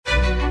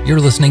You're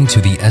listening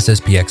to the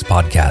SSPX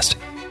podcast,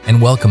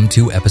 and welcome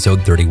to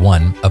episode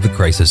 31 of the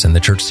Crisis in the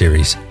Church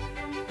series.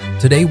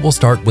 Today we'll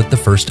start with the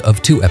first of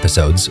two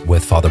episodes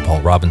with Father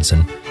Paul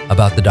Robinson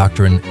about the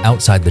doctrine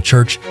outside the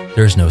church,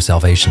 there's no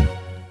salvation.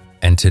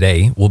 And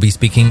today we'll be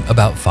speaking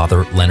about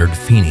Father Leonard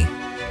Feeney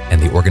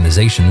and the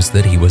organizations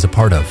that he was a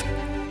part of,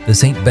 the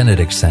St.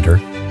 Benedict Center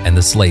and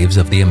the Slaves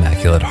of the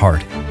Immaculate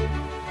Heart.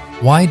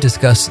 Why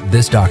discuss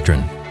this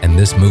doctrine and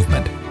this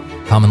movement,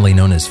 commonly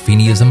known as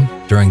Feeneyism,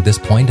 during this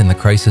point in the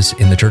Crisis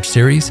in the Church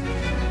series?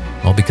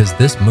 Well, because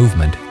this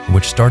movement,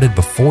 which started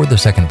before the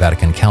Second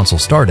Vatican Council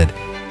started,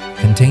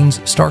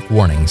 contains stark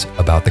warnings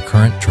about the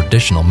current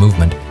traditional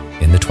movement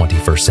in the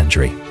 21st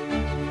century.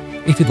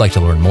 If you'd like to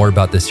learn more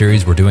about the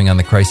series we're doing on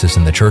the Crisis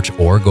in the Church,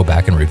 or go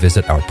back and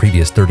revisit our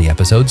previous 30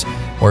 episodes,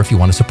 or if you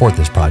want to support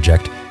this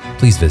project,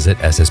 please visit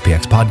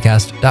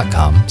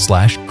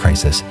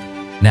sspxpodcast.com/crisis.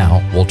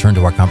 Now, we'll turn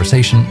to our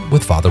conversation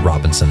with Father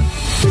Robinson.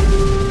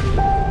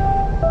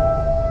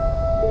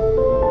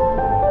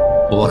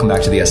 Well, welcome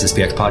back to the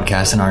SSPX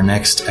podcast and our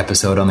next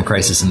episode on the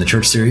Crisis in the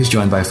Church series,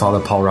 joined by Father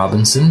Paul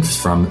Robinson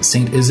from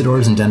St.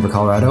 Isidore's in Denver,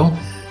 Colorado.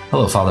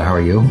 Hello, Father. How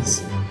are you?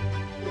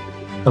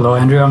 Hello,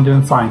 Andrew. I'm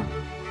doing fine.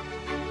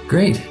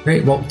 Great.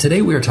 Well,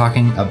 today we are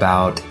talking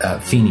about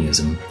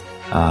Feeneyism,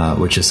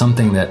 which is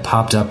something that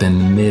popped up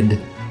in mid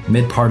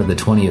part of the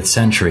 20th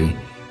century.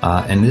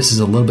 And this is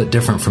a little bit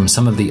different from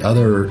some of the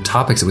other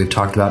topics that we've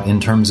talked about in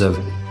terms of,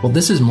 well,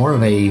 this is more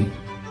of a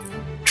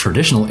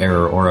traditional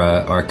error or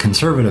a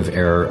conservative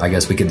error, I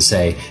guess we could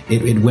say.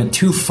 It went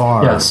too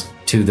far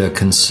to the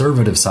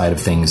conservative side of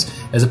things,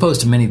 as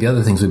opposed to many of the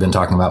other things we've been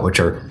talking about, which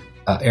are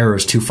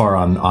errors too far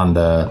on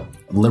the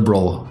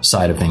liberal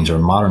side of things or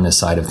modernist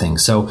side of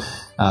things. So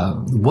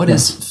what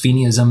is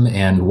Feeneyism,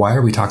 and why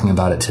are we talking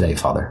about it today,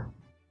 Father?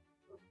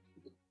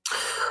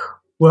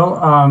 Well,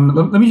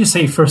 let me just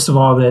say, first of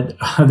all, that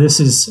this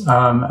is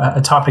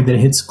a topic that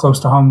hits close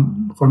to home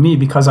for me,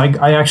 because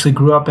I actually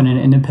grew up in an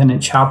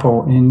independent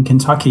chapel in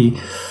Kentucky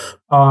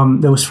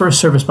that was first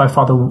serviced by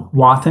Father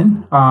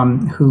Wathen,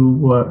 who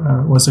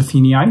was a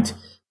Feeneyite,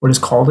 what is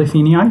called a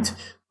Feeneyite,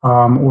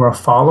 or a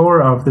follower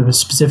of the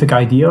specific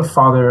idea of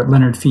Father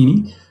Leonard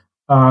Feeney.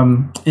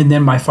 And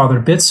then my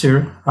Father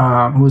Bitzer,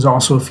 who was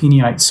also a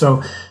Feeneyite.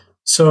 So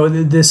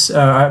this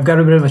I've got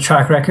a bit of a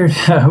track record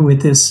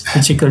with this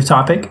particular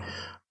topic.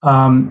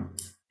 How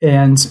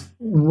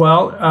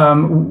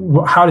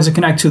does it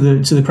connect to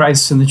the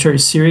Crisis in the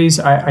Church series?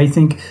 I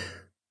think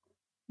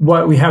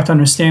what we have to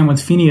understand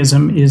with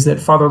Feeneyism is that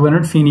Father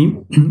Leonard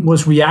Feeney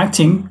was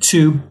reacting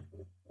to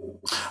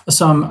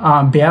some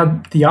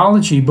bad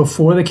theology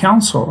before the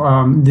council.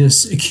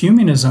 This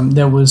ecumenism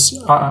that was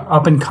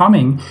up and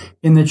coming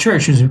in the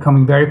church was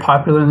becoming very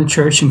popular in the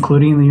church,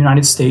 including in the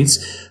United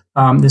States.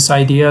 This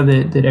idea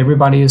that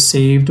everybody is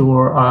saved,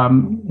 or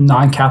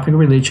non-Catholic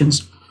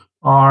religions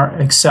are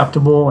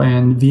acceptable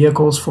and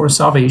vehicles for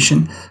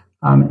salvation.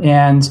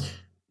 And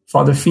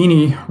Father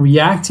Feeney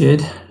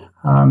reacted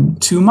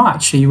too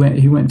much. He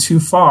went too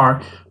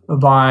far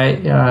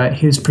by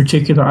his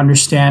particular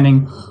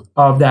understanding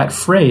of that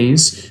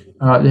phrase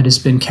that has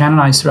been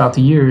canonized throughout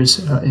the years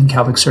in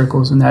Catholic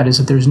circles, and that is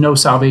that there's no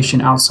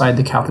salvation outside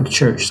the Catholic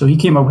Church. So he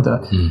came up with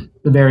a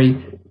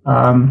very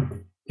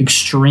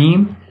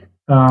extreme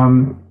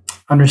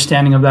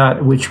understanding of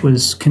that, which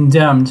was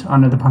condemned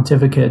under the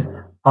pontificate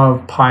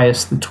of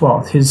Pius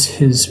XII,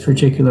 his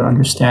particular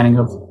understanding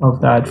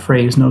of that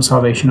phrase, no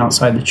salvation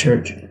outside the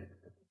church.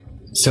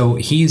 So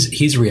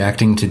he's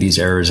reacting to these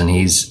errors, and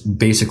he's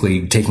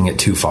basically taking it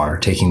too far,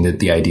 taking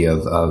the idea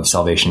of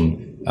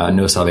salvation,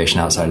 no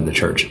salvation outside of the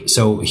church.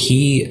 So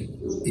he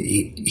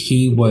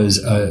was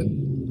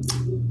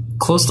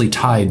closely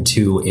tied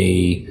to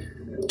a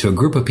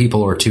group of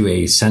people, or to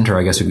a center,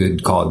 I guess we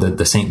could call it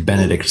the St.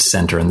 Benedict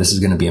Center, and this is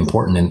going to be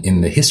important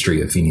in the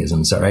history of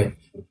Feeneyism. Is that right?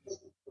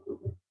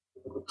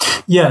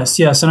 Yes,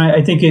 and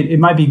I think it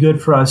might be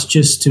good for us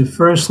just to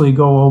firstly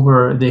go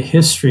over the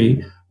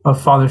history of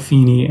Father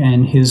Feeney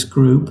and his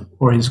group,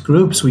 or his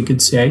groups, we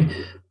could say,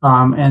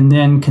 and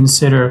then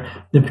consider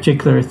the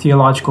particular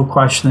theological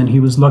question that he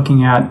was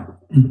looking at,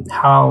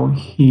 how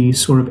he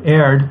sort of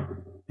erred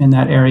in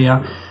that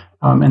area,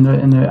 and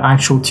the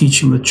actual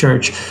teaching of the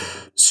church.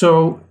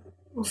 So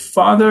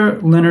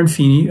Father Leonard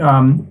Feeney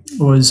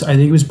was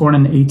born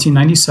in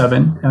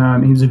 1897.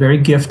 He was a very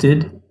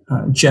gifted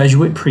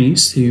Jesuit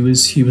priest. He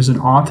was an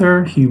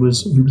author. He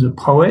was a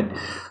poet.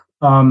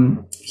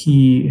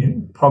 He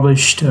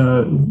published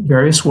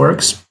various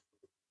works,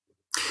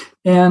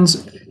 and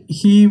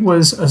he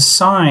was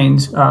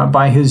assigned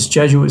by his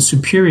Jesuit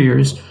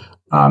superiors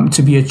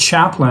to be a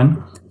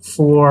chaplain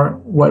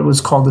for what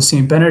was called the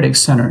St. Benedict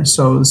Center.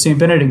 So the St.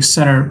 Benedict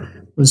Center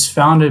was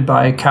founded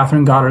by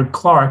Catherine Goddard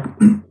Clark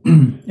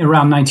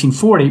around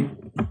 1940.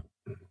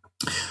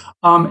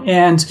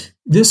 And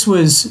this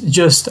was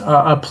just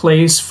a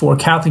place for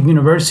Catholic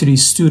University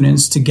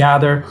students to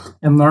gather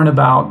and learn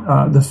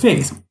about the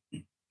faith.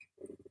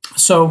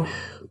 So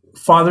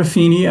Father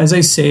Feeney, as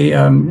I say,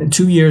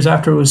 2 years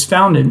after it was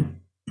founded,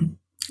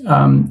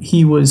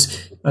 he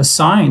was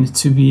assigned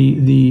to be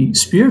the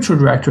spiritual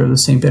director of the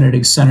St.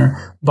 Benedict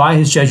Center by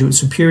his Jesuit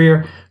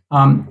superior.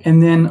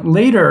 And then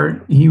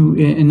later,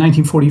 in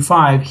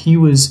 1945, he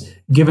was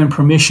given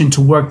permission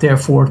to work there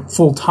for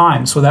full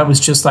time. So that was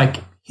just like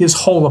his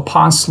whole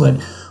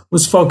apostolate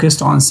was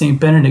focused on St.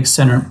 Benedict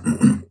Center.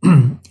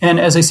 And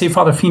as I say,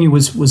 Father Feeney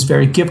was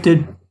very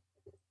gifted.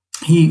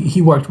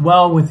 He worked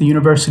well with the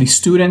university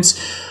students.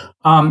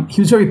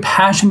 He was very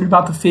passionate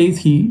about the faith.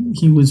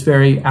 He was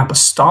very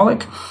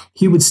apostolic.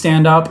 He would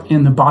stand up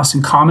in the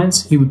Boston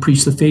Commons. He would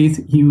preach the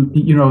faith. He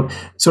would,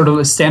 sort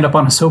of stand up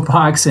on a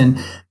soapbox and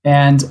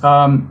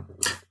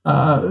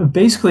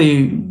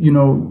basically,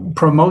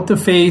 promote the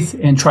faith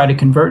and try to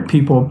convert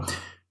people.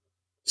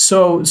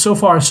 So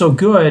far, so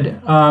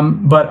good.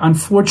 But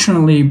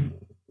unfortunately,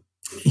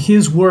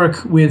 his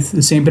work with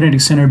the St.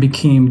 Benedict Center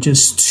became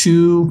just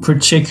too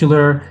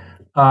particular,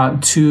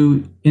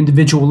 too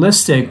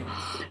individualistic.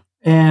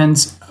 And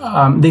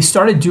they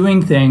started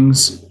doing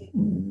things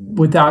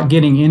without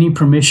getting any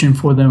permission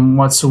for them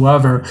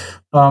whatsoever.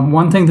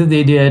 One thing that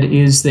they did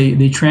is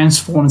they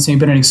transformed St.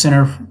 Benedict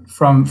Center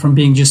from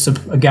being just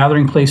a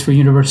gathering place for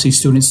university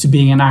students to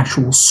being an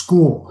actual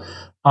school.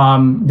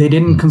 They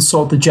didn't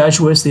consult the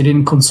Jesuits. They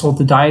didn't consult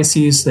the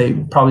diocese. They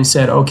probably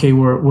said, okay,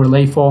 we're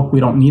lay folk. We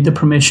don't need the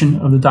permission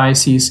of the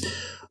diocese.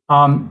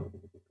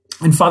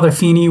 And Father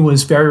Feeney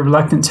was very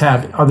reluctant to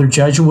have other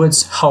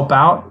Jesuits help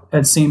out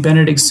at St.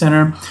 Benedict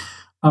Center.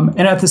 And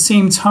at the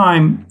same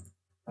time,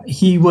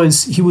 he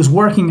was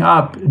working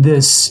up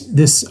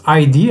this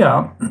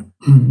idea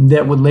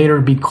that would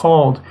later be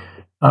called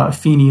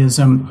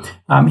Feeneyism.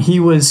 He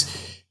was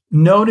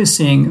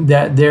noticing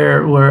that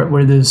there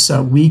were this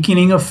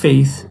weakening of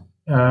faith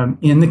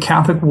in the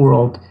Catholic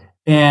world,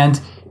 and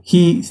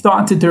he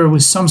thought that there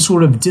was some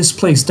sort of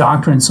displaced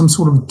doctrine, some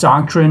sort of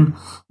doctrine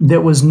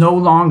that was no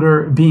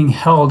longer being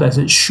held as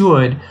it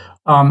should,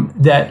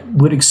 that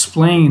would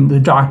explain the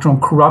doctrinal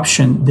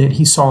corruption that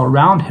he saw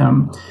around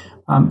him.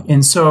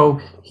 And so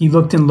he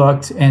looked,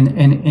 and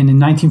in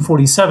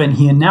 1947,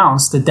 he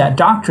announced that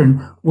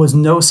doctrine was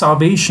no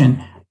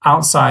salvation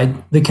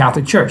outside the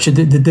Catholic Church.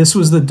 That this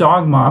was the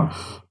dogma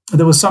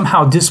that was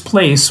somehow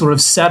displaced, sort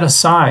of set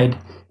aside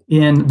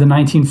in the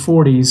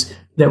 1940s,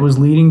 that was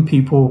leading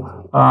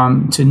people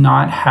to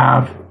not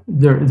have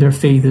their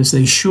faith as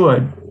they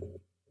should.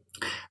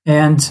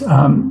 And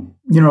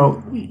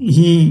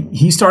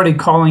he started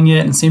calling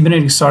it, and St.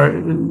 Benedict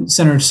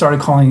Center started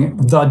calling it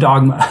the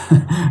dogma.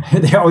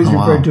 They always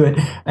referred to it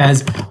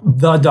as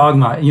the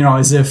dogma,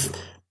 as if,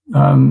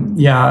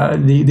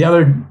 the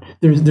other,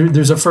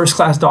 there's a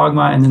first-class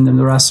dogma, and then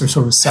the rest are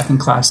sort of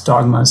second-class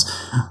dogmas.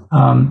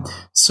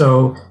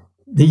 So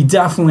they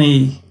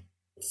definitely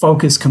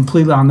focused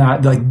completely on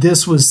that. Like,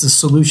 this was the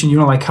solution,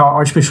 like how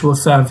Archbishop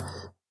Lefebvre,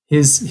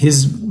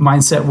 his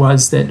mindset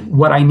was that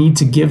what I need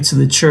to give to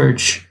the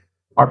church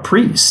are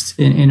priests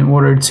in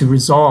order to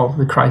resolve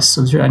the crisis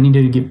of the church. I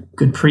needed to give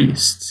good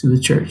priests to the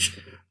church.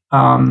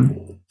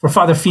 For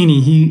Father Feeney,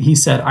 he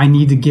said, I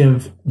need to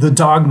give the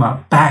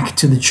dogma back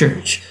to the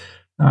church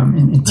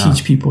and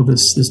teach people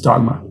this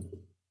dogma.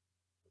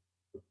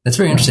 That's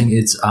very interesting.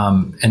 It's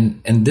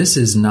and this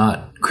is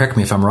not, correct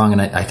me if I'm wrong,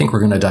 and I think we're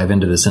going to dive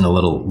into this in a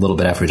little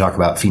bit after we talk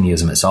about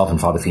Feeneyism itself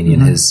and Father Feeney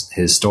and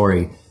his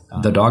story.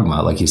 The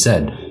dogma, like you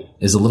said,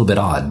 is a little bit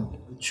odd.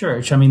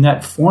 Church.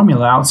 That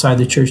formula, outside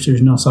the church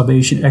there's no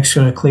salvation,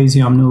 extra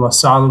ecclesiam nulla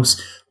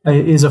salus,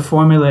 is a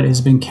formula that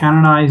has been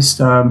canonized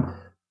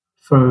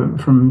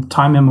from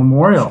time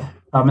immemorial.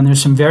 And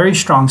there's some very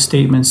strong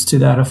statements to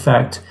that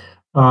effect,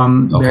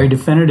 very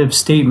definitive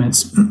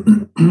statements.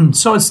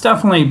 So it's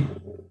definitely,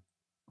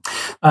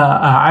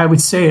 I would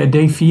say, a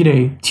de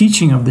fide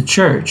teaching of the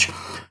church.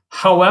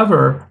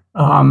 However,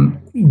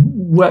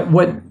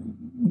 what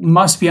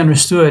must be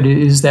understood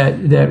is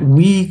that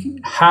we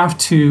have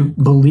to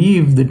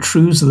believe the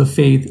truths of the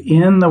faith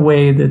in the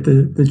way that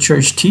the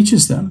church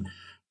teaches them.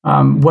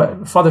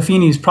 What Father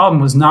Feeney's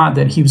problem was not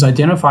that he was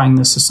identifying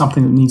this as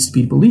something that needs to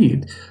be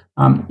believed.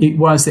 It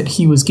was that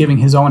he was giving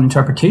his own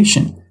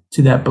interpretation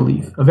to that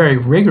belief, a very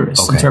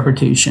rigorous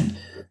interpretation.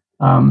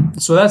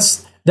 So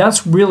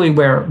that's really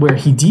where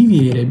he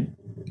deviated.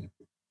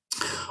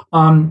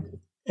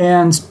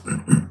 And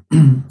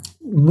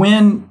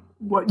when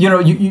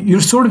you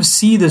sort of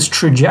see this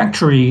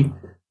trajectory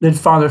that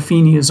Father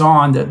Feeney is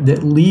on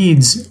that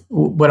leads,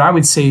 what I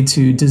would say,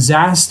 to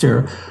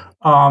disaster.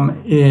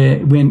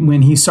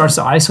 When he starts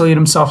to isolate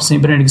himself at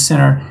St. Benedict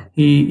Center,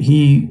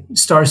 he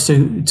starts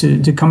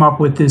to come up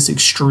with this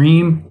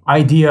extreme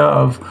idea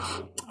of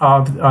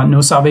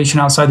no salvation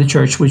outside the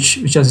church, which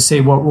as I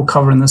say, what we'll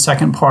cover in the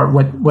second part,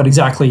 what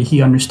exactly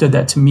he understood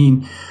that to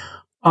mean.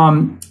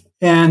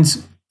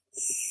 And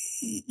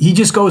he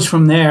just goes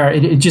from there.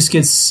 It just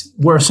gets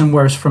worse and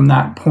worse from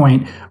that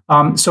point.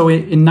 So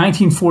in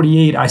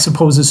 1948, I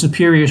suppose the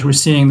superiors were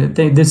seeing that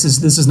this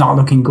is not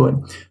looking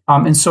good,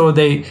 and so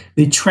they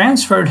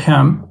transferred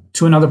him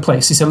to another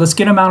place. He said, "Let's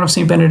get him out of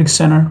St. Benedict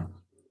Center.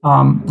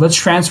 Let's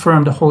transfer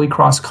him to Holy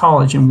Cross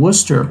College in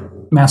Worcester,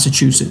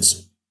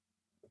 Massachusetts."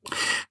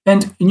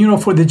 And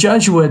for the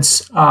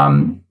Jesuits,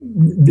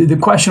 the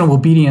question of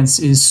obedience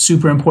is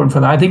super important for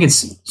that. I think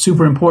it's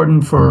super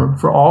important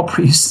for all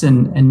priests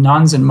and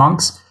nuns and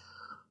monks.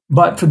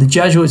 But for the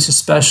Jesuits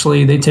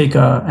especially, they take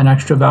an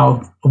extra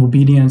vow of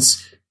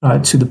obedience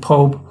to the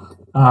Pope.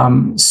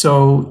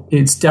 So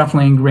it's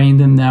definitely ingrained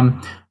in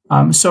them.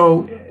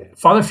 So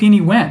Father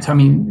Feeney went. I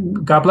mean,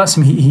 God bless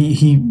him.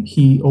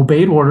 He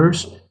obeyed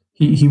orders.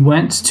 He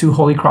went to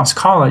Holy Cross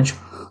College.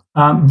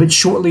 But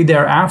shortly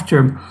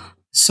thereafter,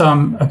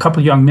 a couple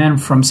of young men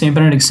from St.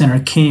 Benedict Center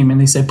came and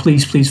they said,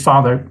 please,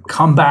 Father,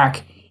 come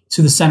back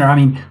to the center. I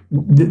mean,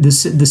 the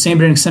St.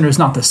 Benedict Center is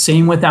not the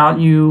same without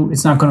you.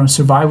 It's not going to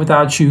survive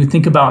without you.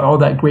 Think about all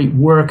that great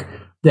work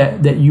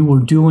that you were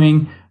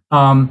doing.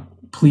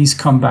 Please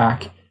come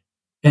back.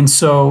 And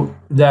so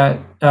that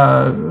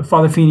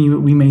Father Feeney,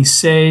 we may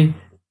say,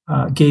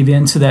 gave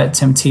in to that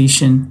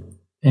temptation,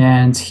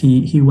 and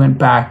he went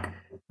back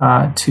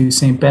to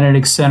St.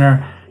 Benedict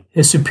Center.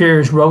 His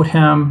superiors wrote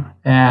him,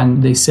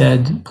 and they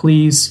said,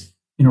 please,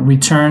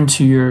 return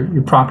to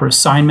your proper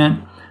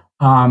assignment.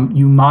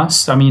 You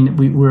must. I mean,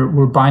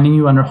 we're binding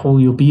you under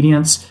holy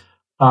obedience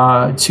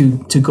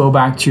to go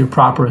back to your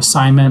proper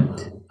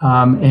assignment.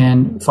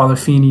 And Father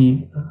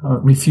Feeney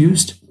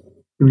refused.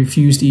 He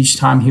refused each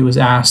time he was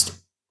asked.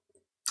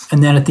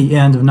 And then at the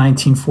end of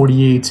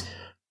 1948,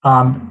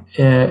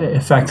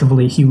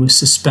 effectively, he was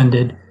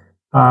suspended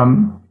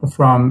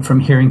from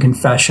hearing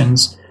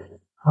confessions.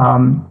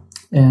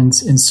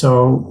 And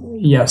so,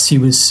 yes, he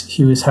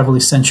was heavily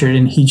censured,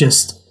 and he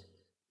just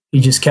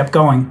kept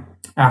going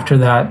after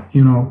that,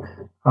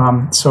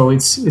 so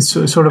it's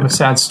sort of a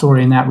sad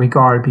story in that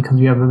regard, because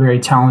you have a very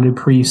talented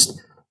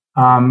priest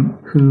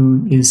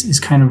who is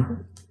kind of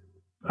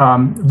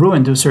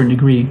ruined to a certain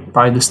degree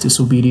by this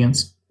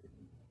disobedience.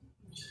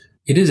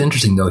 It is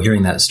interesting, though,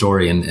 hearing that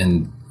story,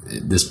 and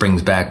this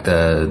brings back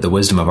the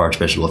wisdom of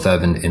Archbishop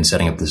Lefebvre in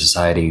setting up the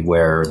society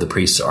where the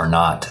priests are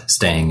not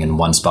staying in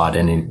one spot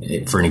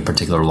for any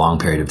particular long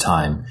period of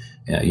time.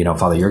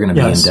 Father, you're going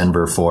to be in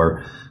Denver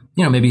for,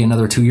 maybe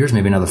another 2 years,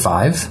 maybe another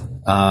 5.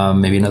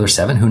 Maybe another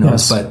 7, who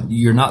knows, but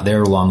you're not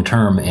there long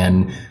term.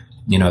 And,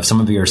 if some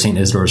of your St.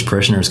 Isidore's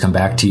parishioners come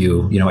back to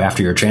you,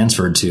 after you're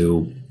transferred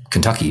to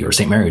Kentucky or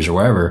St. Mary's or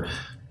wherever,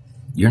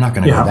 you're not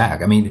going to go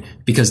back. I mean,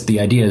 because the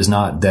idea is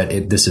not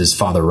that this is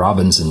Father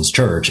Robinson's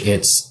church.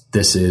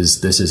 This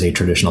is a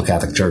traditional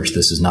Catholic church.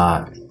 This is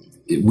not,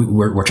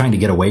 we're trying to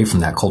get away from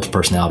that cult of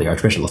personality.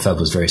 Archbishop Lefebvre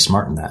was very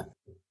smart in that.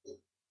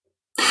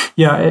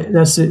 Yeah,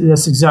 that's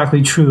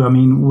exactly true. I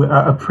mean,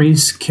 a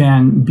priest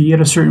can be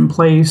at a certain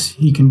place.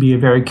 He can be a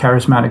very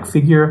charismatic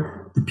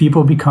figure. The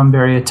people become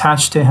very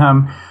attached to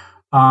him.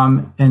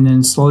 And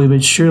then slowly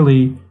but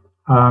surely,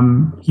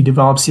 he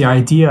develops the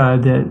idea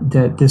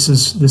that this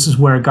is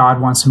where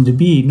God wants him to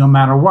be, no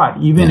matter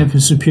what. Even if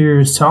his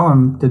superiors tell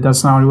him that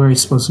that's not where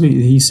he's supposed to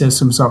be, he says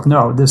to himself,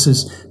 no, this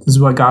is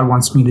what God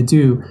wants me to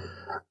do.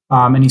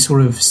 And he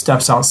sort of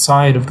steps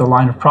outside of the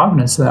line of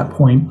providence at that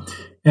point.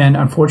 And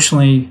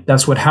unfortunately,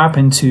 that's what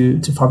happened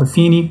to Father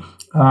Feeney.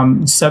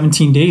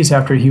 17 days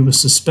after he was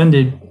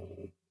suspended,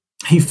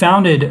 he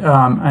founded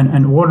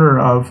an order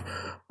of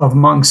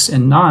monks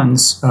and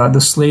nuns, the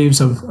Slaves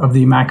of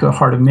the Immaculate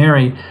Heart of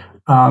Mary.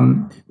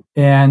 Unlike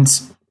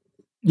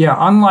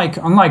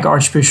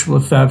Archbishop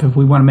Lefebvre, if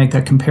we want to make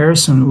that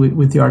comparison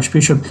with the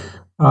Archbishop,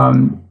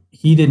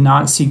 he did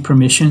not seek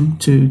permission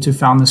to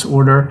found this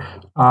order.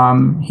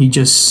 He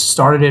just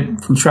started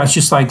it from scratch,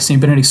 just like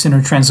St. Benedict Center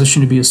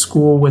transitioned to be a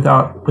school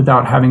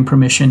without having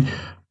permission.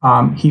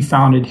 He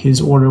founded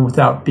his order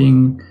without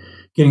getting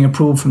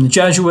approval from the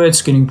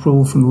Jesuits, getting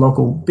approval from the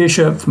local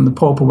bishop, from the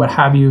Pope, or what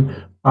have you.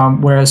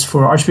 Whereas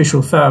for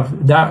Archbishop Lefebvre,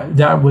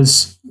 that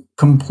was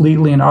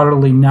completely and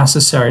utterly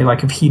necessary.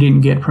 Like if he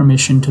didn't get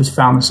permission to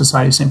found the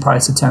Society of St.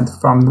 Pius X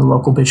from the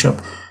local bishop,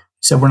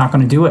 he said, we're not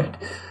going to do it.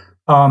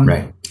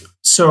 Right.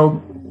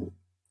 So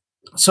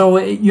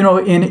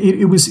and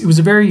it was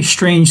a very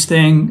strange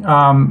thing.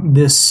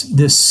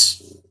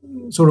 This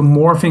sort of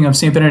morphing of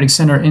St. Benedict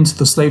Center into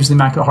the Slaves of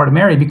the Immaculate Heart of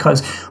Mary,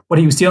 because what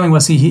he was dealing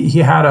with, he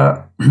had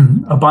a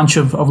bunch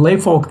of lay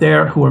folk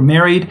there who were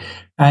married,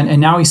 and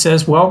now he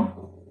says, well,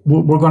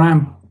 we're going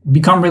to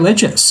become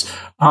religious.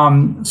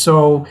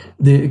 So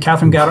the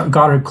Catherine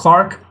Goddard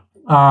Clark,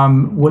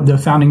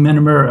 the founding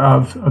member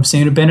of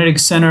St. Benedict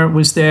Center,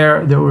 was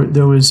there.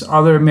 There was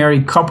other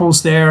married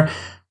couples there.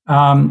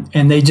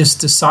 And they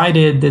just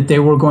decided that they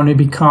were going to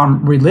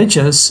become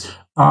religious.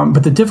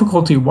 But the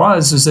difficulty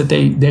is that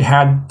they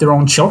had their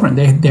own children.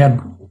 They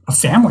had a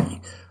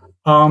family.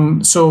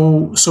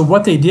 So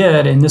what they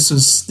did, and this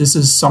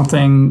is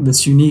something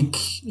that's unique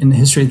in the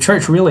history of the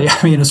church, really.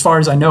 I mean, as far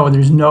as I know,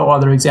 there's no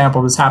other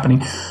example that's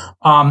happening.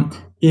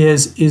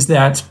 Is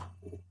that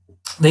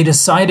they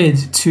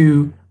decided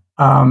to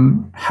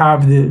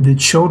have the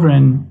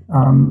children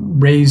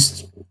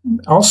raised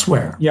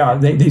elsewhere. Yeah,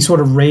 they sort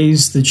of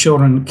raised the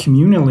children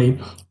communally.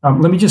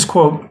 Let me just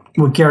quote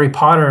what Gary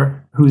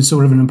Potter, who's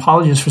sort of an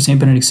apologist for St.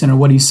 Benedict Center,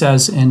 what he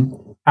says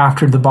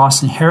after the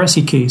Boston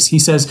heresy case. He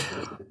says,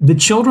 the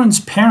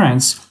children's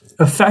parents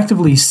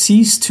effectively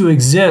ceased to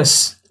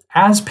exist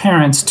as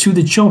parents to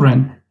the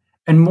children,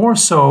 and more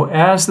so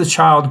as the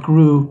child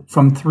grew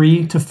from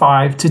 3 to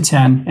 5 to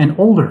 10 and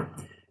older.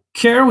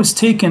 Care was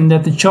taken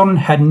that the children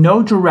had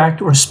no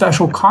direct or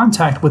special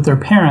contact with their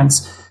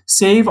parents,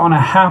 save on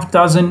a half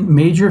dozen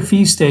major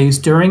feast days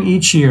during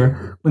each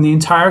year when the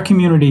entire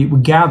community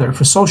would gather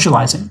for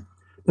socializing.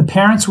 The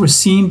parents were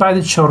seen by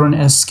the children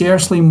as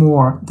scarcely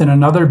more than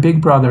another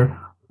big brother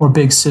or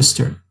big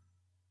sister.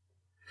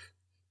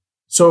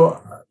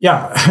 So,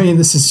 yeah, I mean,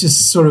 this is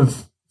just sort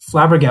of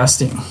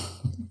flabbergasting.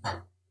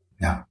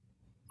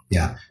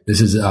 Yeah.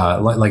 This is,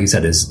 like you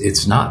said,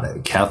 it's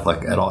not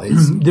Catholic at all.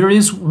 There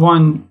is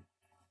one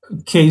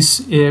case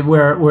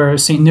where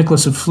St.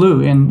 Nicholas of Flue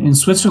in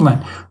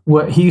Switzerland,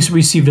 where he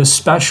received a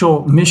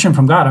special mission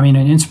from God, an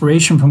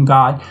inspiration from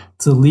God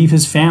to leave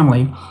his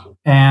family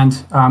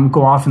and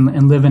go off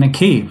and live in a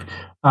cave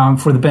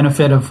for the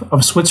benefit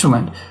of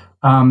Switzerland.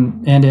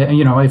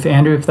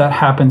 If that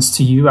happens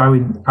to you,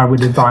 I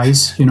would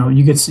advise,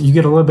 you get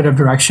a little bit of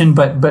direction,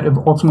 but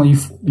ultimately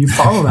you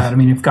follow that.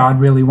 If God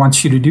really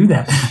wants you to do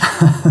that.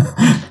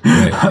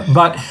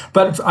 Right.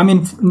 But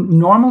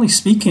normally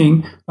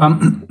speaking,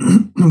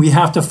 we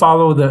have to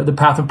follow the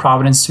path of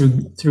providence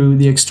through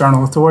the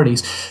external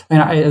authorities.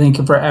 And I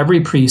think for every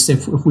priest,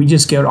 if we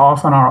just get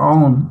off on our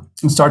own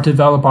and start to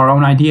develop our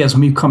own ideas,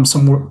 and we become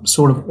some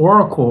sort of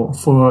oracle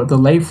for the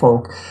lay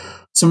folk,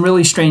 some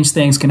really strange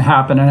things can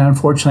happen. And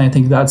unfortunately, I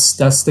think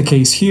that's the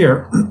case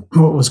here,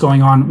 what was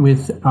going on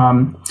with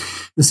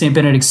the St.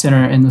 Benedict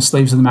Center and the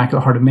Slaves of the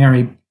Immaculate Heart of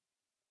Mary.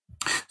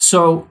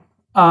 So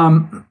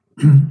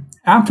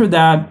after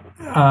that,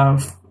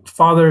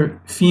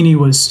 Father Feeney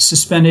was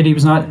suspended. He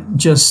was not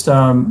just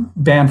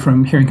banned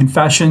from hearing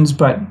confessions,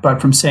 but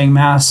from saying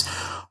Mass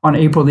on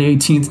April the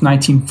 18th,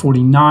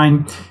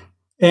 1949.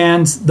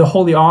 And the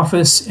Holy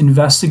Office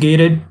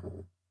investigated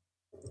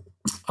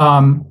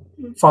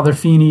Father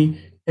Feeney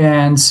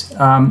and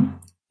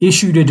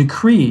issued a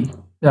decree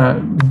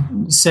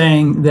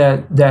saying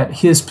that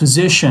his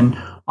position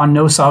on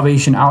no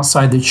salvation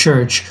outside the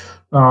church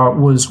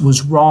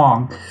was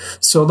wrong.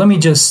 So let me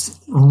just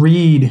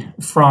read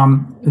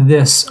from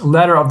this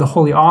letter of the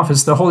Holy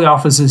Office. The Holy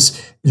Office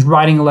is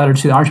writing a letter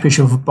to the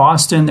Archbishop of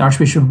Boston. The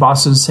Archbishop of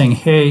Boston is saying,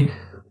 hey,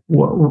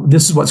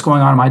 this is what's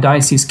going on in my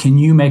diocese. Can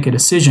you make a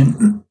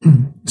decision?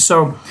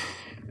 So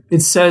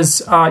it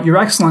says, Your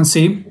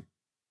Excellency,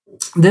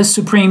 this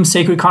Supreme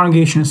Sacred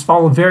Congregation has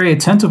followed very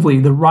attentively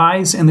the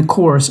rise and the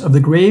course of the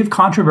grave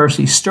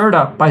controversy stirred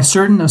up by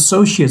certain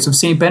associates of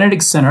St.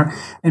 Benedict Center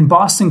and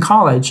Boston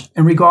College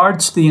in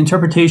regards to the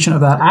interpretation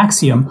of that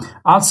axiom,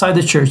 outside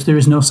the church there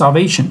is no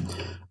salvation.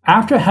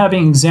 After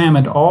having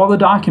examined all the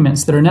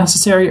documents that are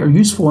necessary or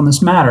useful in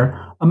this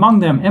matter, among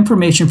them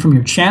information from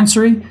your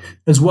chancery,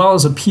 as well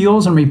as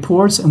appeals and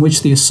reports in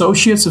which the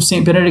associates of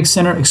St. Benedict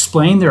Center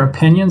explain their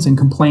opinions and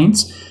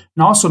complaints,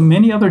 and also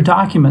many other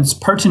documents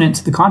pertinent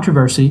to the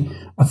controversy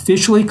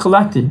officially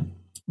collected,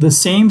 the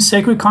same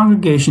sacred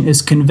congregation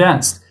is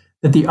convinced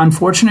that the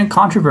unfortunate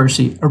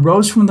controversy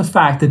arose from the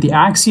fact that the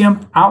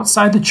axiom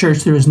outside the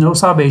church there is no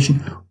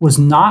salvation was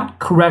not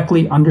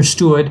correctly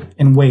understood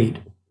and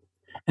weighed,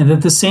 and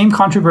that the same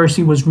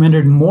controversy was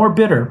rendered more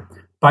bitter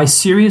by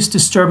serious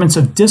disturbance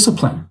of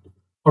discipline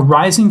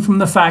arising from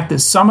the fact that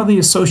some of the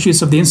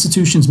associates of the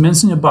institutions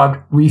mentioned above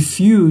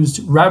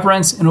refused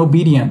reverence and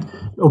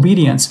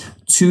obedience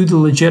to the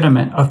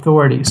legitimate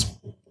authorities.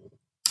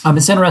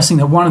 It's interesting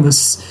that one of the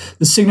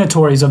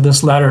signatories of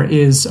this letter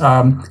is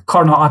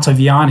Cardinal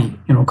Ottaviani.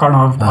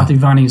 Cardinal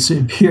Ottaviani has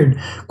appeared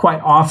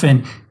quite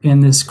often in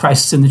this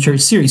Crisis in the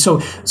Church series.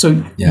 So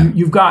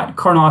you've got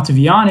Cardinal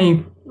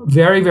Ottaviani,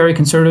 very, very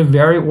conservative,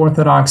 very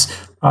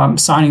orthodox,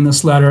 signing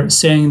this letter,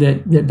 saying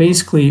that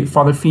basically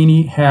Father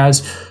Feeney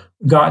has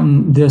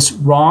gotten this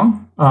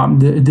wrong.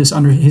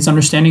 His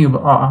understanding of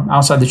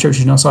outside the church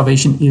is no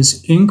salvation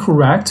is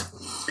incorrect,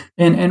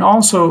 and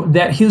also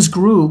that his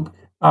group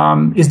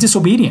is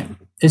disobedient.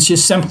 It's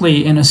just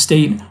simply in a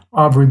state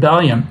of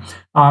rebellion.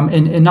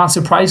 And not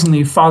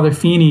surprisingly, Father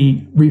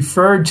Feeney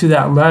referred to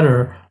that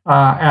letter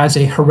as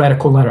a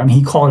heretical letter.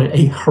 He called it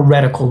a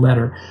heretical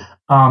letter.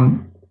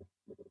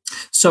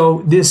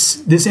 So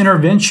this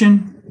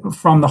intervention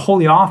from the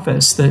Holy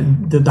Office,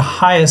 the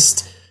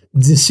highest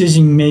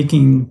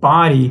decision-making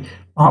body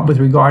with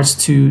regards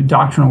to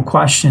doctrinal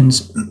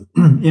questions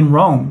in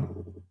Rome,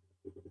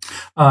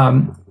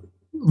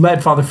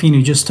 led Father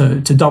Feeney just to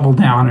double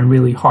down and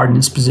really harden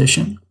his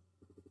position.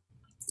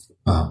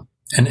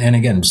 And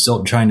again,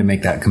 still trying to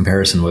make that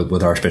comparison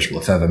with Archbishop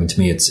Lefebvre. To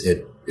me,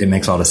 it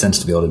makes a lot of sense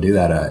to be able to do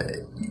that.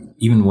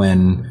 Even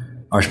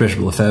when Archbishop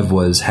Lefebvre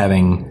was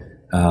having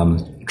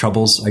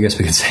troubles, I guess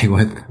we could say,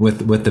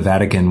 with the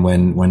Vatican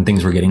when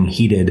things were getting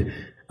heated,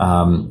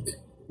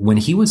 when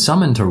he was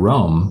summoned to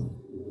Rome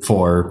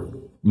for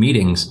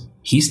meetings,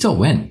 he still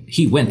went.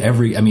 He went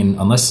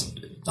unless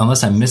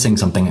I'm missing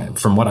something,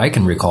 from what I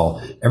can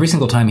recall, every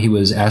single time he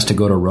was asked to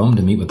go to Rome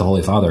to meet with the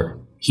Holy Father,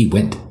 he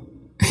went.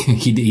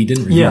 he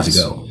didn't refuse to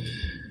go.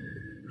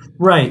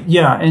 Right.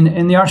 Yeah.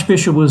 And the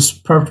Archbishop was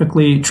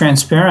perfectly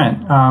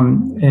transparent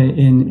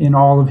in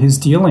all of his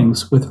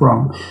dealings with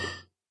Rome.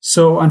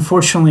 So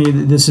unfortunately,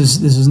 this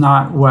is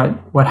not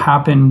what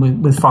happened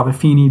with Father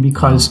Feeney,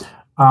 because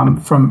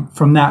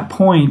from that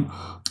point,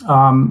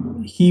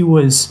 he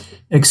was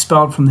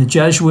expelled from the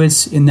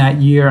Jesuits in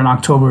that year, on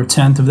October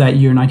 10th of that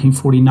year,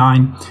 1949.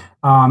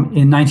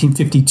 In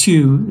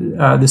 1952,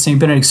 the St.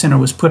 Benedict Center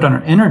was put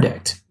under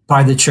interdict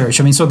by the church.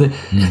 I mean, so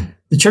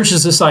the church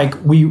is just like,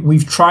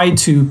 we've tried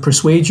to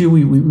persuade you,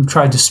 we've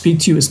tried to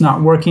speak to you, it's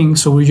not working,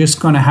 so we're just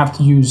going to have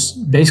to use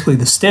basically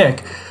the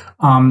stick.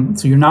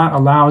 So you're not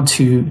allowed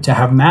to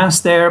have Mass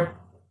there.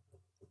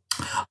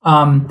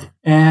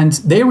 And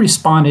they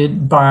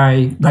responded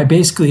by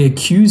basically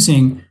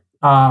accusing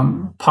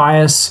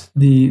Pius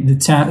the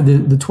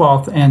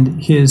 12th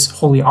and his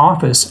Holy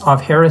Office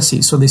of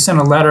heresy. So they sent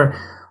a letter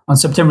on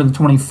September the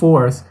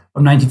 24th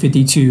of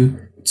 1952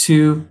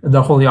 to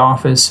the Holy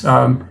Office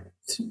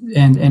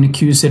and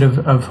accused it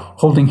of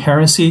holding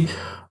heresy.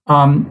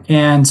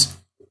 And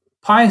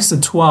Pius the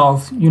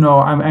 12th,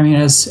 I mean,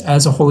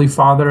 as a Holy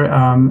Father,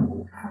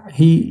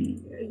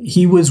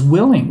 he was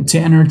willing to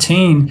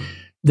entertain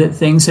that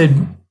things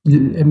had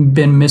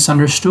been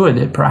misunderstood,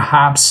 that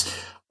perhaps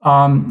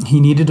he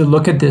needed to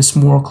look at this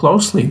more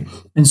closely.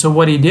 And so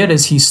what he did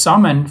is he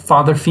summoned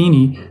Father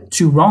Feeney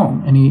to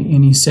Rome, and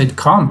he said,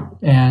 "Come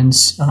and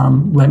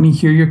let me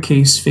hear your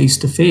case face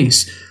to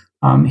face."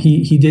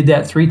 He did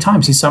that 3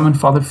 times. He summoned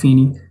Father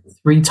Feeney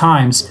 3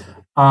 times.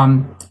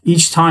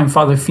 Each time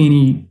Father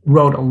Feeney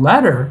wrote a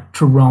letter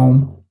to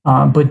Rome,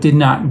 but did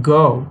not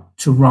go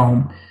to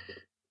Rome.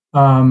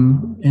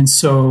 And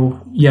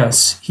so,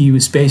 yes, he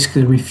was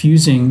basically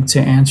refusing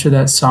to answer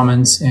that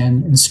summons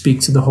and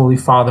speak to the Holy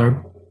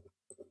Father.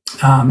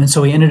 And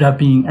so he ended up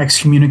being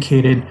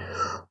excommunicated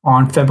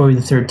on February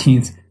the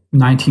 13th,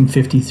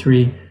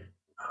 1953.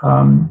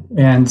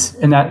 And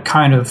that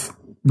kind of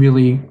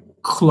really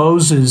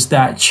closes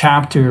that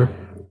chapter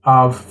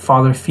of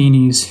Father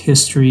Feeney's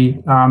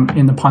history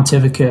in the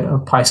pontificate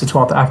of Pius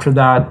XII. After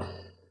that,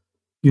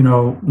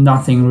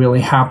 nothing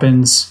really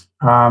happens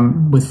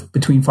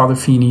between Father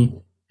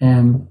Feeney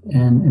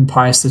and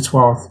Pius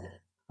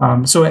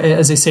XII. So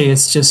as I say,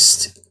 it's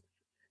just,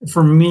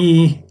 for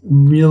me,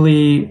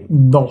 really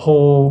the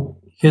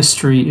whole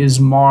history is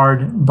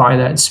marred by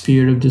that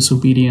spirit of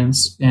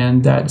disobedience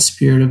and that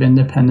spirit of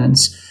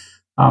independence.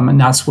 And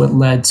that's what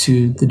led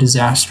to the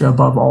disaster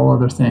above all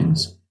other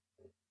things.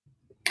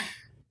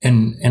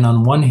 And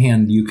on one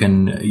hand, you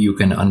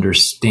can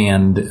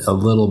understand a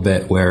little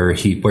bit where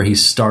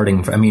he's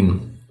starting. I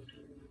mean,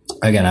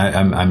 again,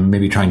 I'm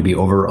maybe trying to be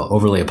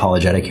overly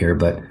apologetic here,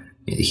 but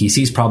he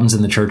sees problems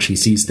in the church. He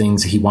sees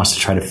things. He wants to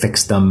try to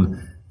fix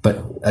them.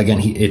 But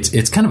again,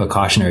 it's kind of a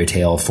cautionary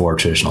tale for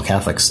traditional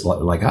Catholics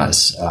like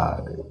us.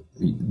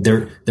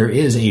 There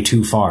is a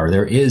too far.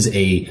 There is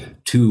a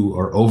too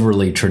or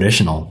overly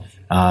traditional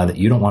that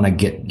you don't want to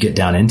get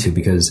down into,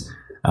 because.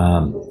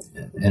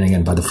 And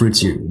again, by the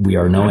fruits, we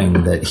are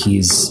knowing that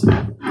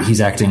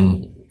he's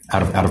acting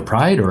out of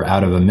pride or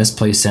out of a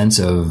misplaced sense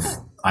of,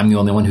 I'm the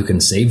only one who can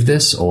save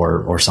this,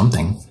 or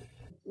something.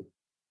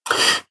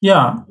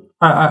 Yeah,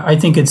 I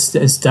think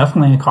it's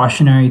definitely a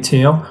cautionary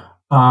tale.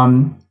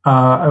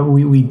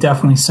 We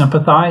definitely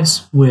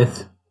sympathize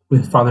with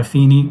Father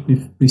Feeney.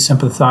 We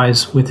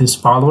sympathize with his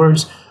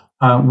followers.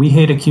 We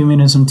hate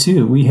ecumenism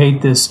too. We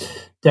hate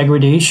this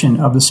degradation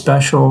of the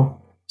special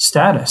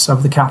status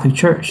of the Catholic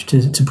Church,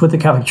 to put the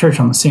Catholic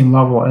Church on the same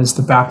level as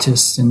the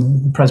Baptists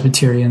and the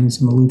Presbyterians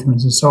and the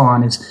Lutherans and so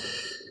on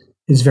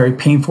is very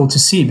painful to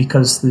see,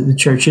 because the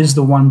Church is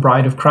the one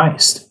bride of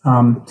Christ.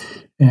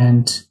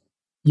 And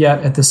yet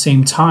at the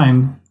same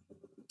time,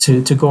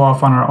 to go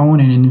off on our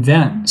own and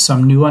invent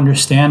some new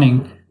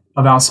understanding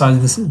of outside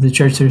of the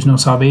Church there's no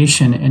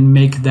salvation, and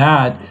make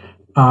that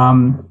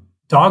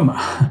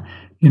dogma,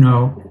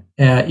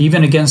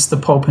 even against the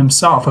Pope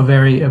himself, a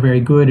very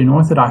good and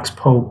Orthodox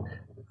Pope,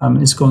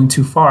 is going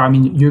too far. I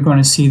mean, you're going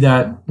to see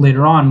that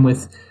later on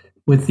with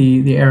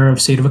the era of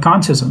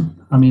sedevacantism.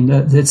 I mean,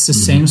 it's the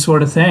same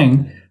sort of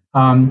thing.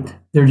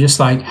 They're just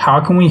like, how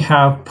can we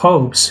have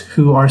popes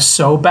who are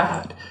so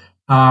bad,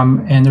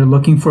 and they're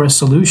looking for a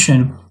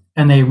solution,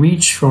 and they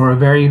reach for a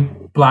very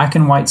black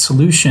and white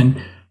solution,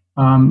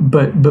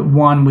 but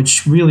one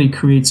which really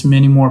creates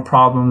many more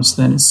problems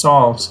than it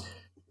solves.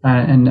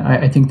 And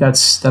I think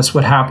that's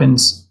what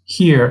happens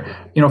here.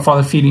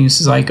 Father Feeney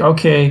is like,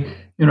 okay,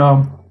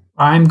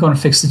 I'm going to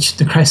fix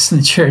the crisis in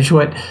the church.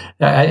 What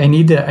I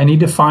need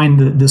to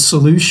find the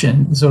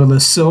solution, sort of the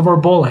silver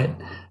bullet.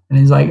 And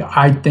he's like,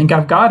 I think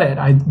I've got it.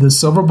 The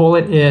silver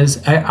bullet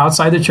is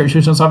outside the church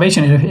there's no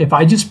salvation. And if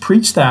I just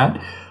preach that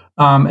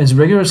as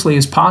rigorously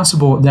as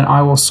possible, then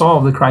I will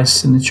solve the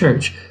crisis in the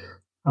church.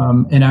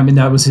 And I mean,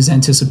 that was his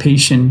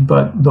anticipation.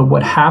 But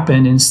what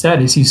happened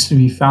instead is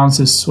he found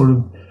this sort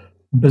of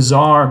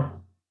bizarre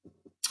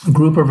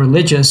group of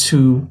religious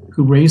who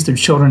raised their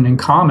children in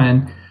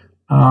common,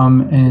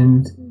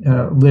 and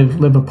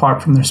live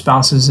apart from their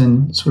spouses,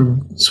 and sort of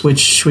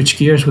switch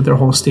gears with their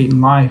whole state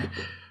in life,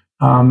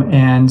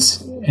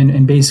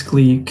 and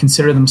basically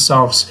consider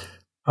themselves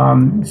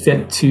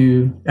fit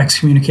to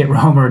excommunicate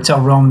Rome or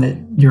tell Rome that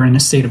you're in a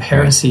state of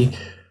heresy.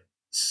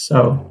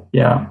 So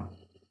Yeah.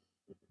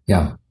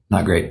 Yeah,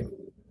 not great.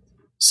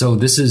 So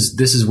this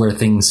is where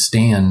things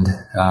stand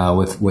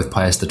with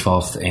Pius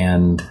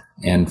XII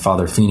and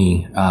Father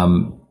Feeney.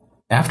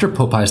 After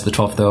Pope Pius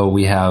XII, though,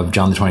 we have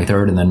John the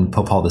 23rd and then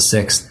Pope Paul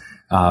VI.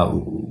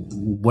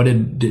 What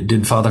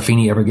did Father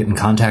Feeney ever get in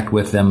contact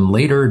with them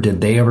later?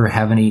 Did they ever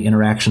have any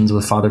interactions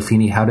with Father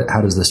Feeney? How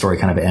does the story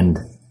kind of end?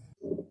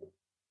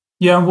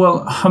 Yeah,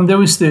 well, there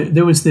was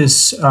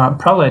this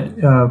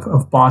prelate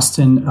of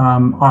Boston,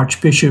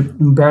 Archbishop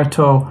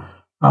Umberto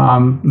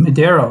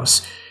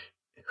Medeiros,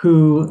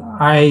 who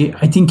I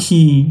think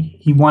he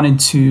wanted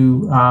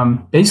to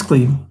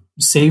basically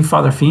save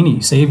Father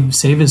Feeney, save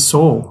his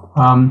soul,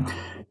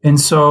 and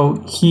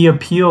so he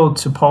appealed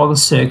to Paul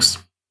VI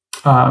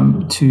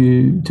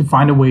to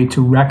find a way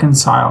to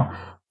reconcile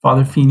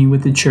Father Feeney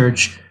with the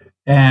Church.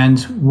 And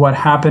what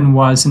happened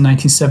was in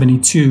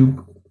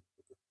 1972.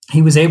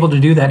 He was able to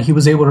do that. He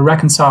was able to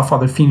reconcile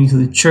Father Feeney to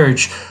the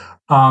Church,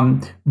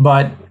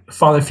 but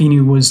Father Feeney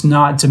was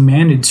not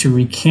demanded to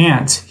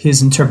recant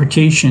his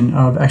interpretation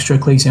of Extra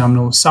Ecclesiam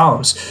Nulla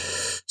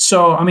Salus.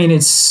 So, I mean,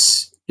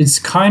 it's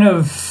kind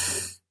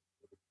of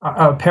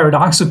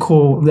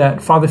paradoxical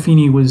that Father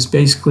Feeney was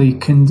basically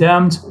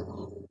condemned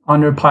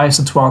under Pius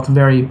XII, a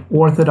very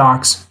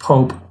orthodox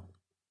pope,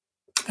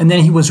 and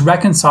then he was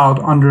reconciled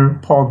under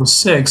Paul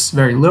VI,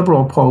 very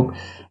liberal pope,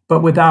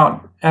 but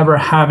without ever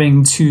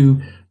having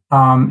to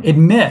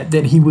admit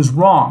that he was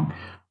wrong.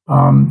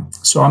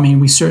 So, I mean,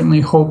 we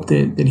certainly hope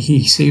that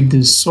he saved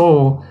his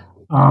soul,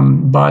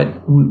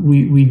 but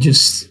we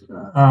just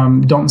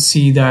don't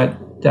see that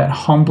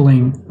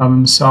humbling of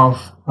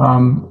himself.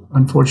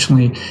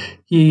 Unfortunately,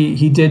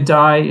 he did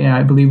die.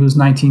 I believe it was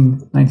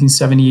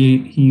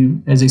 1978. He,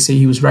 as they say,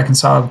 he was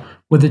reconciled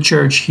with the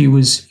Church. He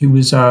was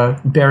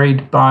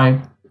buried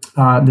by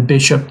the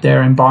bishop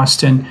there in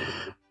Boston.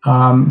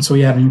 So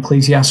he had an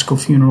ecclesiastical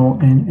funeral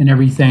and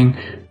everything.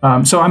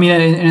 So, I mean,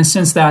 in a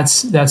sense,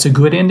 that's a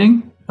good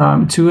ending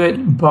to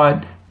it,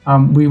 but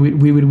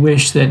we would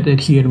wish that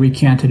he had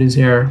recanted his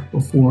error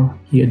before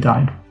he had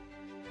died.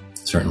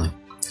 Certainly.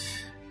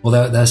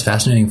 Well, that's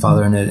fascinating,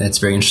 Father, and it's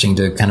very interesting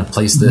to kind of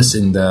place this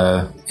in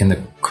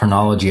the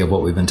chronology of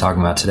what we've been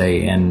talking about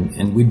today.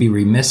 And we'd be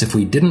remiss if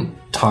we didn't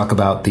talk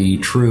about the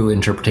true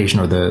interpretation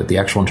or the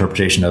actual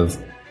interpretation of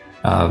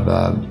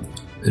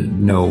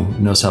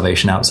no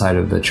salvation outside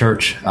of the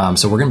Church.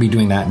 So we're going to be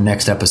doing that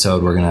next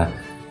episode. We're going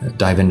to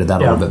dive into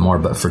that a little bit more.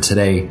 But for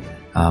today,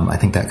 I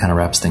think that kind of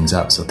wraps things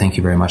up. So thank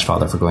you very much,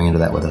 Father, for going into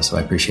that with us. So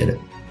I appreciate it.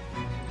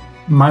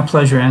 My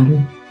pleasure,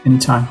 Andrew.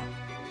 Anytime.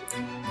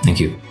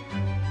 Thank you.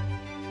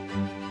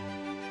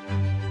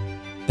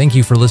 Thank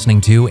you for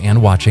listening to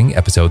and watching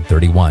episode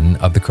 31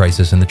 of the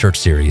Crisis in the Church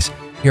series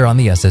here on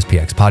the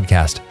SSPX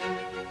podcast.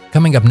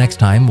 Coming up next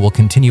time, we'll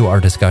continue our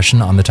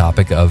discussion on the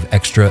topic of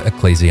Extra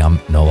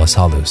Ecclesiam Nulla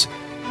Salus,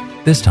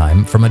 this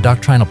time from a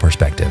doctrinal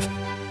perspective.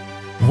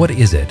 What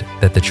is it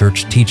that the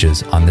Church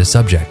teaches on this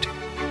subject?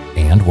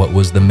 And what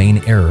was the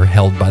main error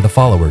held by the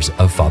followers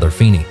of Father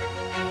Feeney?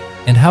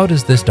 And how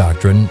does this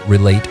doctrine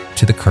relate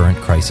to the current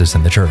crisis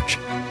in the Church?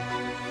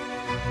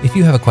 If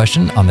you have a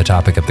question on the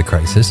topic of the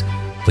crisis,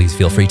 please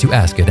feel free to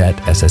ask it at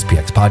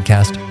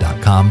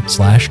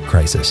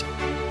sspxpodcast.com/crisis.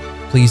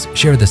 Please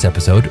share this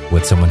episode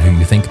with someone who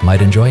you think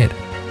might enjoy it.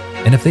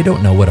 And if they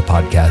don't know what a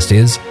podcast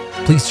is,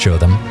 please show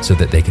them so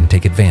that they can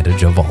take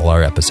advantage of all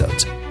our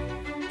episodes.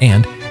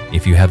 And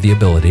if you have the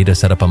ability to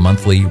set up a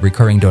monthly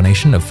recurring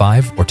donation of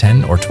 $5 or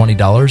 $10 or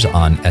 $20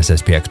 on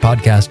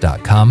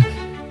sspxpodcast.com,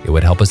 it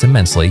would help us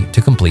immensely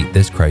to complete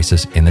this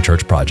Crisis in the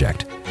Church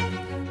project.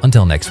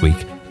 Until next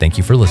week, thank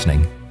you for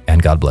listening,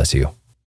 and God bless you.